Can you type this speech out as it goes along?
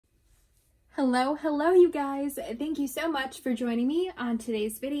Hello you guys. Thank you so much for joining me on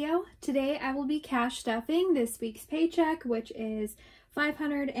today's video. Today I will be cash stuffing this week's paycheck, which is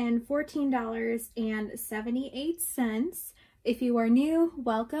 $514.78. If you are new,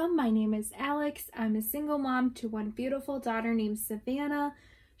 welcome. My name is Alex. I'm a single mom to one beautiful daughter named Savannah.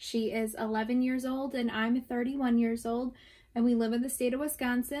 She is 11 years old and I'm 31 years old, and we live in the state of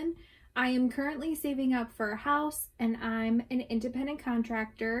Wisconsin. I am currently saving up for a house, and I'm an independent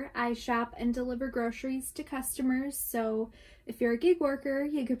contractor. I shop and deliver groceries to customers, so if you're a gig worker,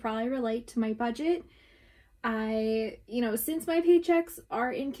 you could probably relate to my budget. Since my paychecks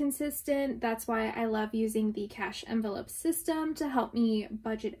are inconsistent, that's why I love using the cash envelope system to help me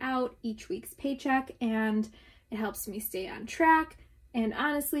budget out each week's paycheck, and it helps me stay on track. And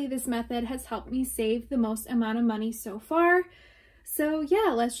honestly, this method has helped me save the most amount of money so far. So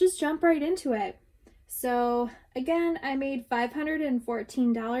yeah, let's just jump right into it. So again, I made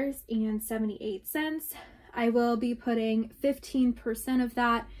 $514.78. I will be putting 15% of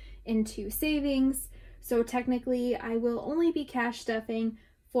that into savings. So technically, I will only be cash stuffing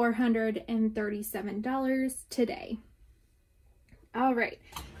 $437 today. All right,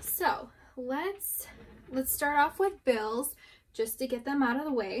 so let's start off with bills just to get them out of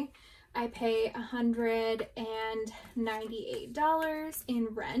the way. I pay $198 in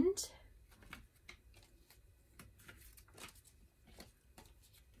rent.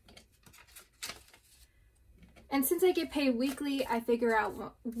 And since I get paid weekly, I figure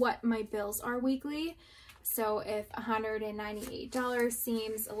out what my bills are weekly. So if $198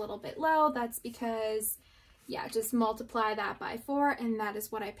 seems a little bit low, that's because, yeah, just multiply that by 4, and that is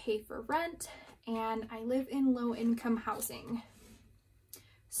what I pay for rent. And I live in low-income housing.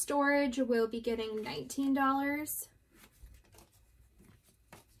 Storage will be getting $19.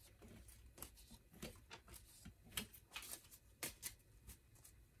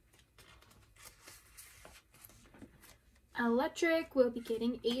 Electric will be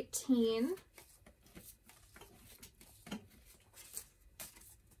getting $18.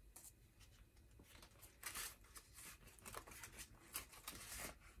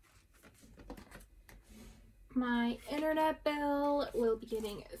 My internet bill will be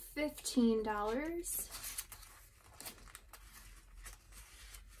getting $15.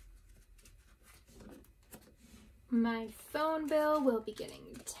 My phone bill will be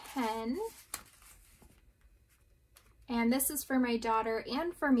getting $10. And this is for my daughter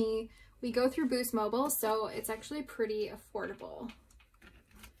and for me. We go through Boost Mobile, so it's actually pretty affordable.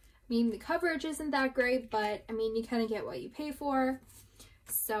 I mean, the coverage isn't that great, but I mean, you kind of get what you pay for.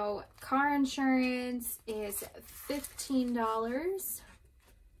 So car insurance is $15.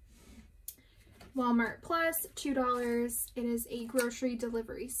 Walmart Plus, $2. It is a grocery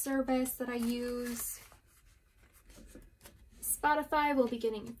delivery service that I use. Spotify will be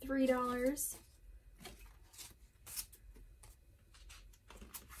getting $3.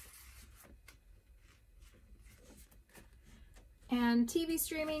 And TV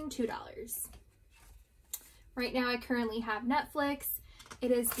streaming, $2. Right now I currently have Netflix. It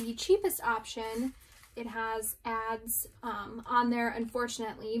is the cheapest option. It has ads on there,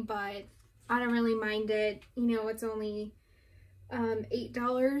 unfortunately, but I don't really mind it. You know, it's only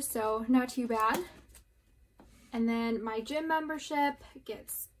 $8, so not too bad. And then my gym membership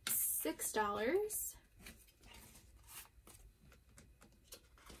gets $6.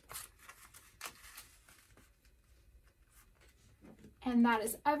 And that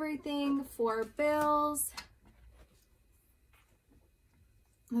is everything for bills.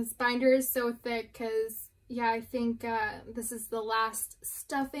 This binder is so thick because, yeah, I think this is the last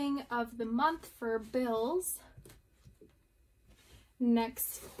stuffing of the month for bills.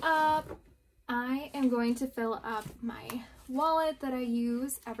 Next up, I am going to fill up my wallet that I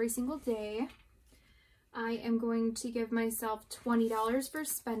use every single day. I am going to give myself $20 for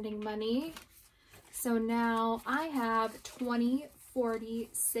spending money. So now I have 20, 40,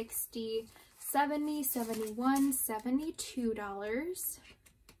 60, 70, 71, $72.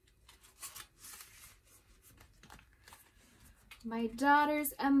 My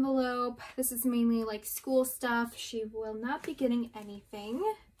daughter's envelope, this is mainly like school stuff. She will not be getting anything.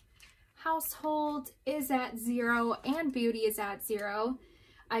 Household is at 0 and beauty is at 0.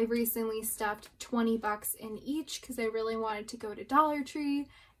 I recently stuffed 20 bucks in each because I really wanted to go to Dollar Tree,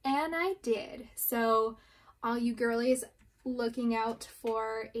 and I did. So all you girlies looking out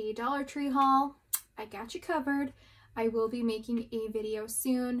for a Dollar Tree haul, I got you covered. I will be making a video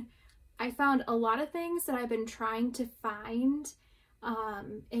soon. I found a lot of things that I've been trying to find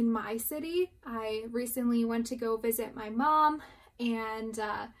in my city. I recently went to go visit my mom, and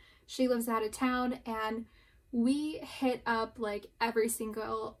she lives out of town, and we hit up like every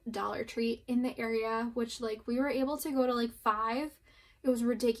single Dollar Tree in the area, which like we were able to go to like 5. It was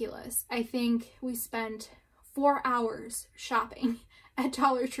ridiculous. I think we spent 4 hours shopping at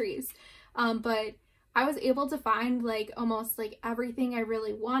Dollar Trees. But I was able to find like almost like everything I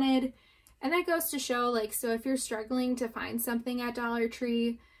really wanted. And that goes to show, like, so if you're struggling to find something at Dollar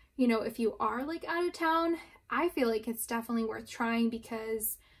Tree, you know, if you are like out of town, I feel like it's definitely worth trying,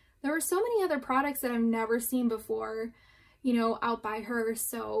 because there were so many other products that I've never seen before, you know, out by her.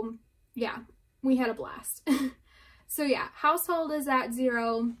 So yeah, we had a blast. So yeah, household is at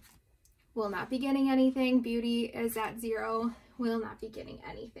 0, will not be getting anything. Beauty is at 0, will not be getting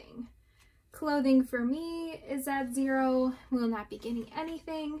anything. Clothing for me is at 0, will not be getting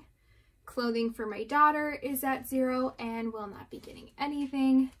anything. Clothing for my daughter is at 0 and will not be getting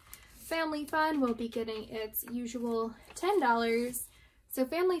anything. Family Fun will be getting its usual $10. So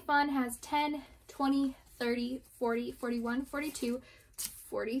Family Fun has 10, 20, 30, 40, 41, 42,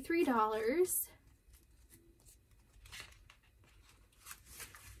 $43.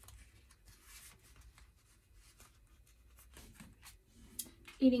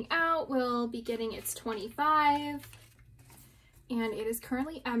 Eating Out will be getting its 25, and it is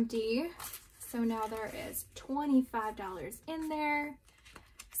currently empty. So now there is $25 in there.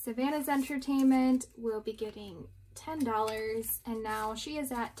 Savannah's Entertainment will be getting $10, and now she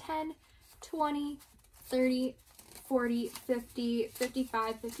is at 10, 20, 30, 40, 50,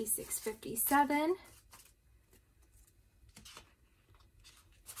 55, 56, 57.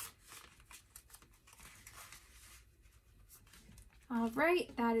 All right,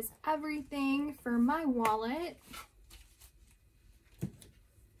 that is everything for my wallet.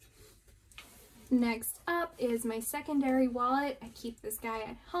 Next up is my secondary wallet. I keep this guy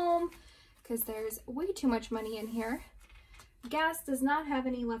at home because there's way too much money in here. Gas does not have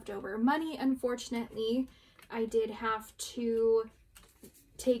any leftover money, unfortunately. I did have to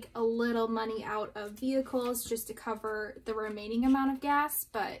take a little money out of vehicles just to cover the remaining amount of gas,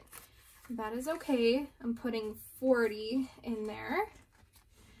 but that is okay. I'm putting 40 in there.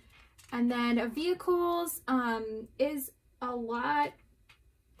 And then vehicles is a lot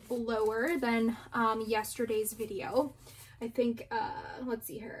lower than yesterday's video. I think, let's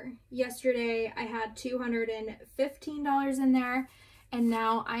see here. Yesterday I had $215 in there, and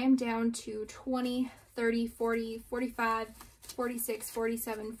now I am down to 20, 30, 40, 45, 46,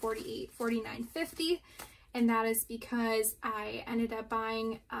 47, 48, 49, 50. And that is because I ended up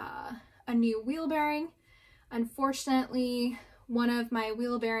buying a new wheel bearing. Unfortunately, one of my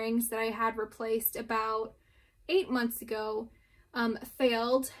wheel bearings that I had replaced about 8 months ago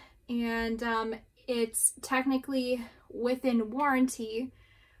failed, and it's technically within warranty.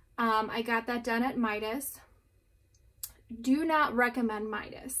 I got that done at Midas. Do not recommend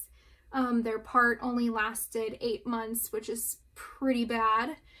Midas. Their part only lasted 8 months, which is pretty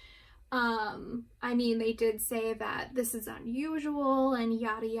bad. I mean, they did say that this is unusual and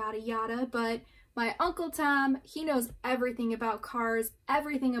yada yada yada, but my Uncle Tom, he knows everything about cars,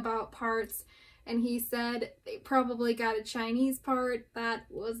 everything about parts, and he said they probably got a Chinese part that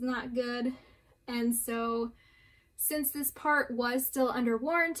was not good. And so since this part was still under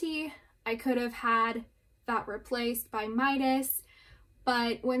warranty, I could have had that replaced by Midas.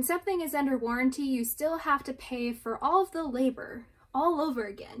 But when something is under warranty, you still have to pay for all of the labor all over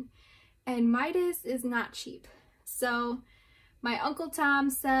again. And Midas is not cheap. So my Uncle Tom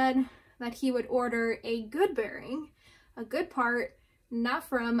said that he would order a good bearing, a good part, not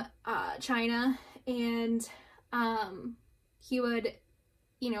from China, and he would,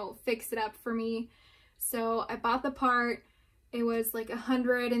 you know, fix it up for me. So I bought the part. It was like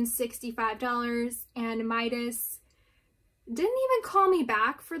 $165, and Midas didn't even call me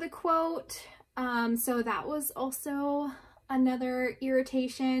back for the quote. So that was also another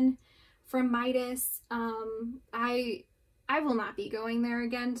irritation from Midas. I will not be going there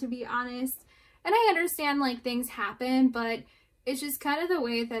again, to be honest. And I understand like things happen, but it's just kind of the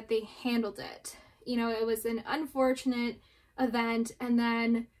way that they handled it. You know, it was an unfortunate event, and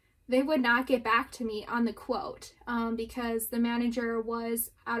then they would not get back to me on the quote because the manager was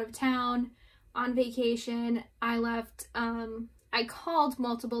out of town on vacation. I left, I called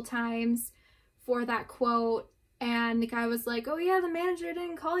multiple times for that quote, and the guy was like, oh yeah, the manager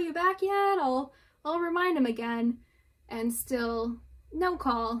didn't call you back yet. I'll remind him again. And still no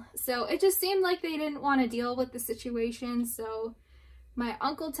call. So it just seemed like they didn't want to deal with the situation. So my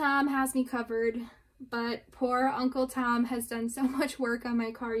Uncle Tom has me covered, but poor Uncle Tom has done so much work on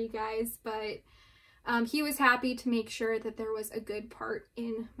my car, you guys. But he was happy to make sure that there was a good part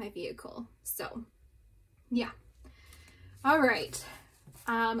in my vehicle. So yeah. All right.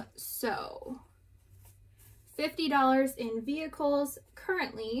 So $50 in vehicles.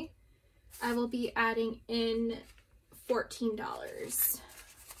 Currently, I will be adding in $14.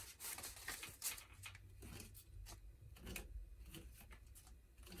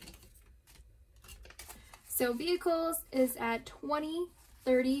 So vehicles is at 20,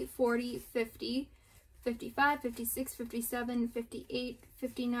 30, 40, 50, 55, 56, 57, 58,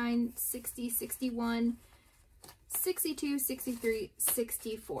 59, 60, 61, 62, 63,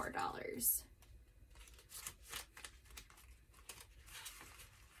 $64.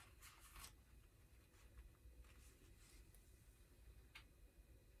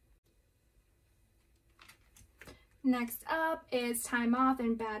 Next up is time off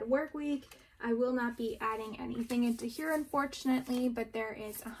and bad work week. I will not be adding anything into here, unfortunately, but there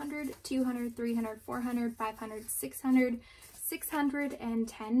is $100, $200, $300, $400, $500, $600,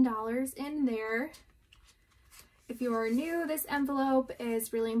 $610 in there. If you are new, this envelope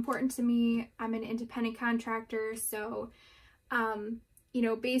is really important to me. I'm an independent contractor, so you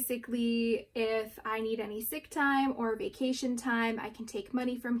know, basically if I need any sick time or vacation time, I can take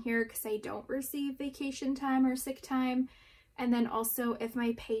money from here because I don't receive vacation time or sick time. And then also if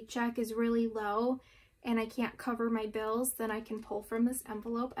my paycheck is really low and I can't cover my bills, then I can pull from this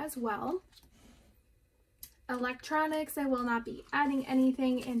envelope as well. Electronics, I will not be adding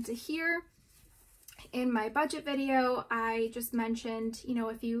anything into here. In my budget video, I just mentioned, you know,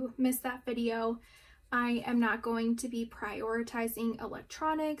 if you missed that video, I am not going to be prioritizing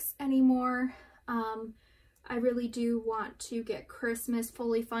electronics anymore. I really do want to get Christmas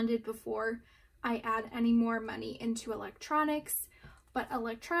fully funded before I add any more money into electronics. But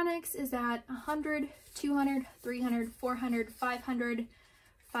electronics is at $100, $200, $300, $400, $500,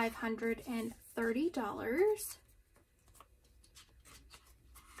 $530.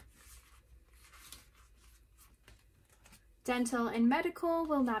 Dental and medical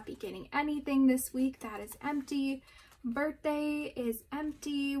will not be getting anything this week. That is empty. Birthday is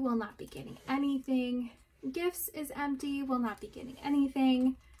empty. Will not be getting anything. Gifts is empty. Will not be getting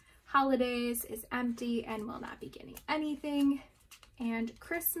anything. Holidays is empty and will not be getting anything. And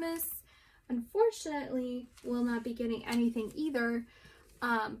Christmas, unfortunately, will not be getting anything either.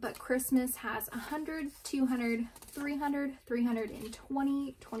 But Christmas has $100, $200, $300,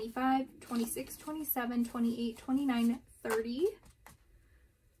 $320, $25, $26, $27, $28, $29, $30.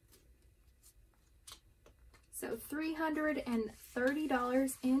 So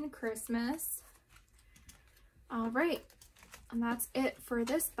 $330 in Christmas. All right, and that's it for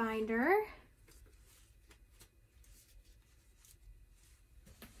this binder.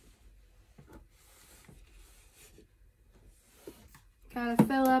 Gotta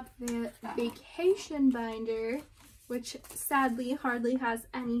fill up the vacation binder, which sadly hardly has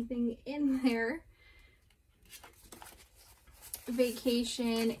anything in there.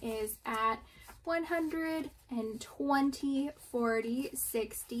 Vacation is at 120, 40,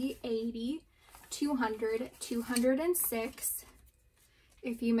 60, 80, 200, 206.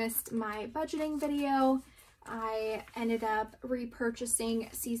 If you missed my budgeting video, I ended up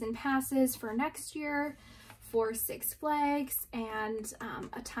repurchasing season passes for next year for Six Flags and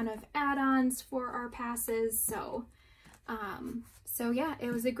a ton of add-ons for our passes. So yeah,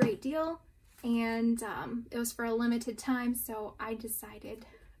 it was a great deal, and it was for a limited time, so I decided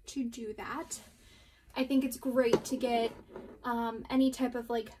to do that. I think it's great to get any type of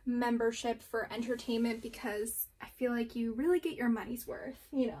like membership for entertainment because I feel like you really get your money's worth,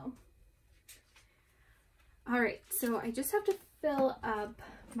 you know. All right, so I just have to fill up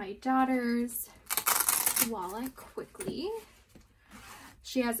my daughter's wallet quickly.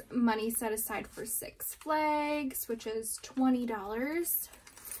 She has money set aside for Six Flags, which is $20.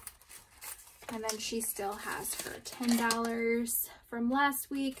 And then she still has her $10 from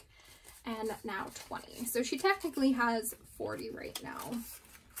last week and now $20. So she technically has $40 right now.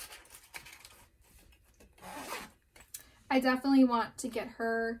 I definitely want to get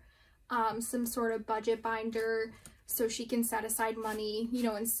her some sort of budget binder so she can set aside money, you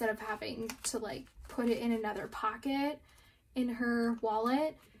know, instead of having to like put it in another pocket in her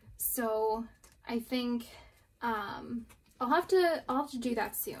wallet. So I think I'll have to do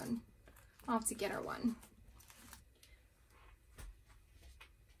that soon. I'll have to get her one.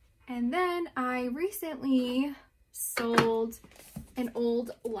 And then I recently sold an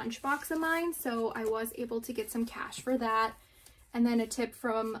old lunchbox of mine, so I was able to get some cash for that. And then a tip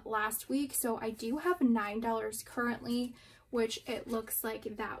from last week, so I do have $9 currently, which it looks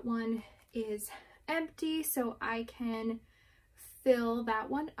like that one is empty, so I can fill that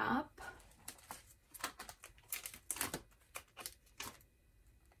one up.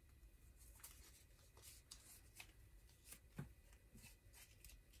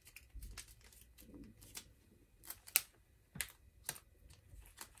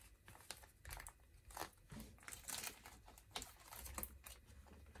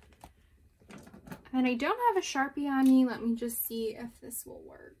 then I don't have a Sharpie on me. Let me just see if this will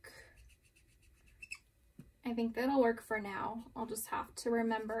work. I think that'll work for now. I'll just have to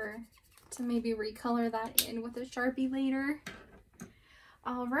remember to maybe recolor that in with a Sharpie later.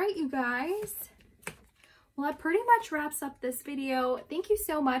 All right, you guys. Well, that pretty much wraps up this video. Thank you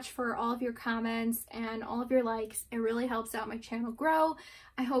so much for all of your comments and all of your likes. It really helps out my channel grow.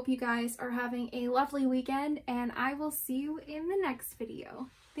 I hope you guys are having a lovely weekend, and I will see you in the next video.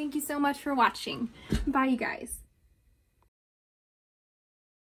 Thank you so much for watching. Bye, you guys.